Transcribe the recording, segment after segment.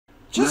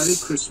Merry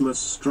Christmas,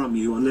 Strum.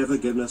 You are never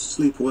gonna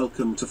sleep.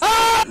 Welcome to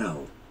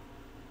hell.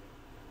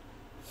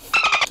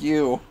 F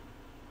you.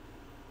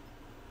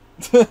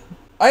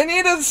 I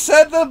need to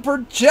set the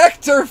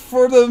projector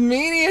for the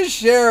media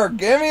share.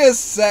 Give me a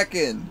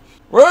second.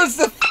 Where's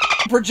the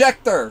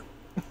projector?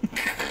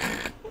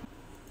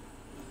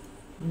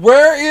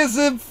 Where is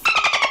the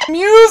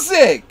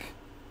music?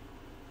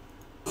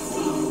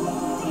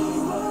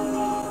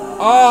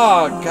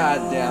 Oh,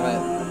 god damn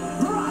it.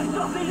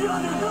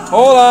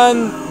 Hold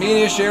on.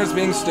 Media share's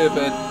being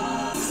stupid.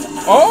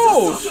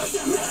 Oh!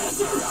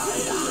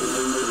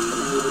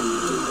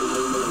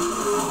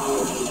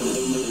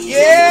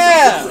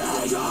 Yeah!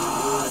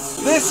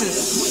 This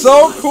is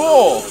so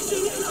cool!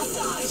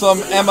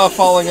 Some Emma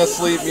falling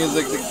asleep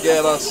music to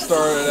get us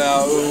started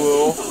out.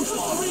 Ooh.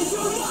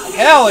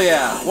 Hell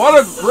yeah! What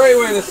a great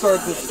way to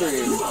start the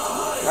stream.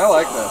 I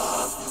like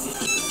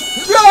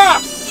this.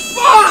 Ah!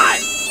 Fuck!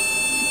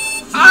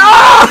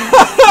 Ah!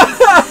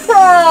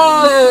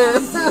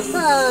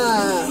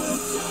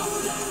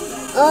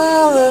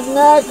 Oh, the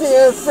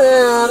Nokia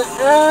sound.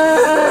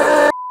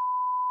 Ah!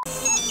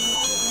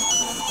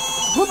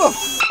 Who the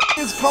f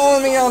is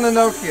calling me on the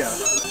Nokia?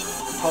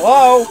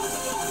 Hello?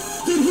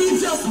 Did he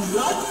just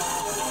nut?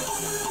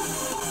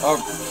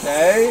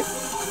 Okay.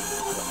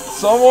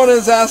 Someone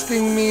is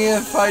asking me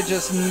if I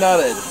just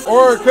nutted.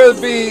 Or it could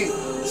be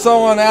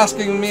someone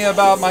asking me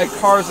about my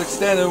car's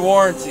extended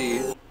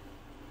warranty.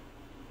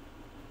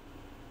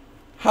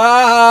 Ha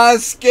ha,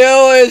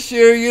 skill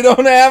issue, you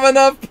don't have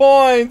enough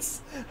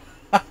points.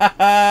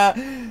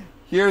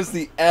 Here's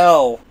the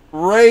L.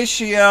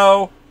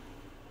 Ratio.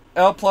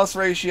 L plus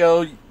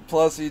ratio,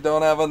 plus you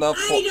don't have enough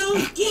points. I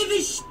don't give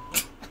a sh**.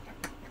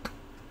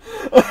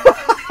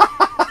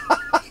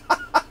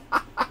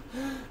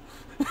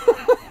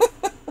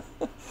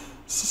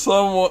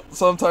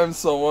 Sometimes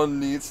someone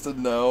needs to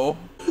know.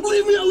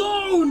 Leave me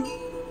alone!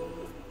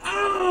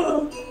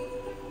 Ah!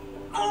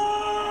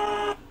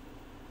 Ah!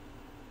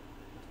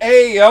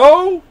 Hey,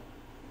 yo!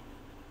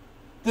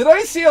 Did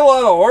I see a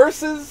lot of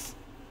horses?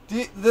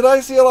 Did I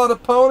see a lot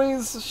of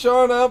ponies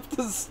showing up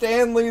to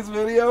Stanley's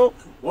video?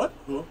 What?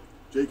 Huh?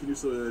 Jay, can you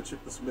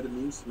check the submitted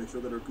memes to make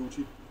sure that they're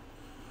Gucci?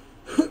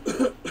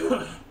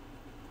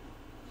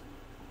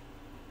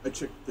 I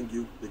checked. Thank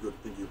you. They're good.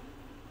 Thank you.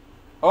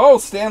 Oh,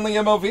 Stanley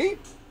MOV?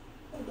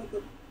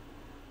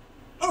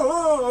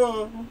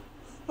 Oh,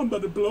 I'm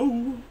about to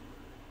blow.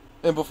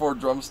 And before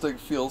Drumstick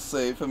feels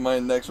safe and my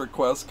next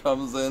request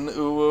comes in,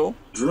 ooh.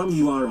 Drum,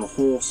 you are a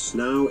horse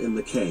now in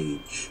the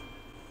cage.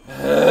 Do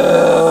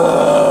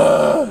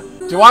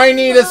I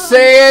need to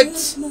say it?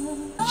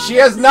 She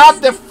has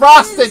not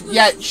defrosted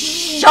yet.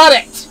 Shut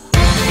it!